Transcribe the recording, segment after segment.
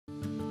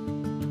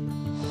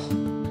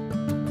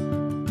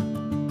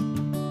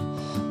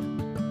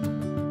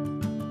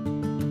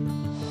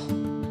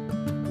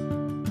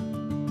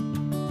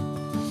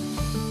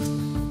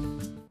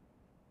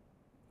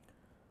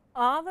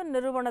ஆவன்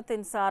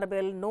நிறுவனத்தின்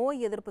சார்பில் நோய்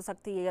எதிர்ப்பு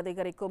சக்தியை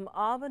அதிகரிக்கும்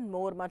ஆவன்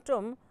மோர்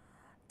மற்றும்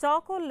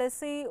சாக்கோ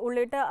லெஸ்ஸி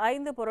உள்ளிட்ட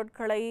 5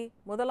 பொருட்களை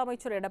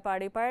முதலமைச்சர்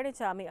எடப்பாடி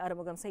பழனிசாமி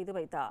அறிமுகம் செய்து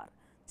வைத்தார்.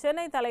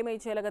 சென்னை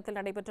தலைமைச் செயலகத்தில்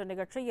நடைபெற்ற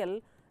நிகழ்ச்சியில்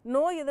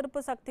நோய்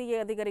எதிர்ப்பு சக்தியை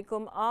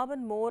அதிகரிக்கும்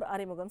ஆவன் மோர்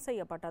அறிமுகம்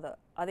செய்யப்பட்டது.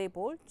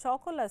 அதேபோல்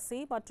சாக்கோ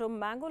லஸ்ஸி மற்றும்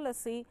மேங்கோ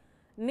லஸ்ஸி,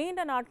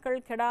 நீண்ட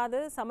நாட்கள்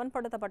கெடாது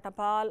சமன்படுத்தப்பட்ட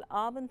பால்,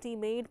 ஆவன் டீ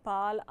மேட்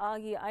பால்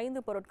ஆகிய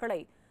 5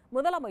 பொருட்களை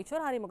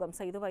முதலமைச்சர் அறிமுகம்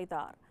செய்து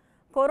வைத்தார்.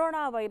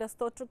 கொரோனா வைரஸ்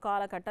தொற்று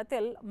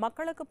காலகட்டத்தில்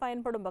மக்களுக்கு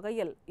பயன்படும்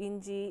வகையில்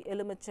இஞ்சி,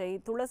 எலுமிச்சை,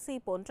 துளசி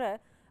போன்ற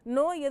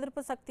நோய்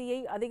எதிர்ப்பு சக்தியை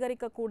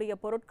அதிகரிக்கக்கூடிய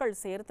பொருட்கள்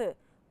சேர்த்து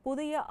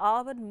புதிய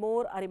ஆவன்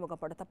மோர்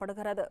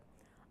அறிமுகப்படுத்தப்படுகிறது.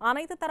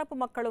 அனைத்து தரப்பு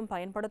மக்களும்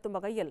பயன்படுத்தும்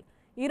வகையில்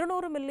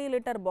 200 மில்லி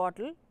லிட்டர்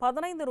பாட்டில்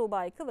 15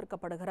 ரூபாய்க்கு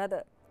விற்கப்படுகிறது.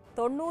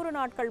 90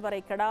 நாட்கள்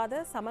வரை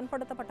கெடாத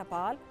சமன்படுத்தப்பட்ட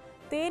பால்,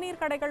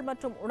 தேநீர் கடைகள்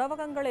மற்றும்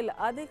உணவகங்களில்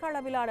அதிக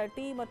அளவிலான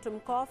டீ மற்றும்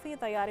காஃபி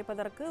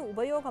தயாரிப்பதற்கு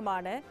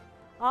உபயோகமான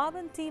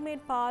ஆவன்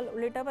டீமேட் பால்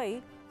உள்ளிட்டவை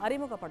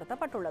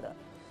அறிமுகப்படுத்தப்பட்டுள்ளது.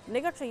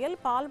 நிகழ்ச்சியில்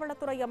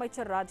பால்வளத்துறை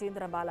அமைச்சர்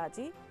ராஜேந்திர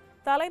பாலாஜி,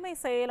 தலைமை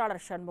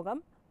செயலாளர்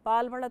சண்முகம்,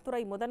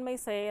 பால்வளத்துறை முதன்மை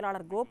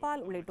செயலாளர்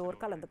கோபால் உள்ளிட்டோர்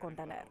கலந்து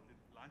கொண்டனர்.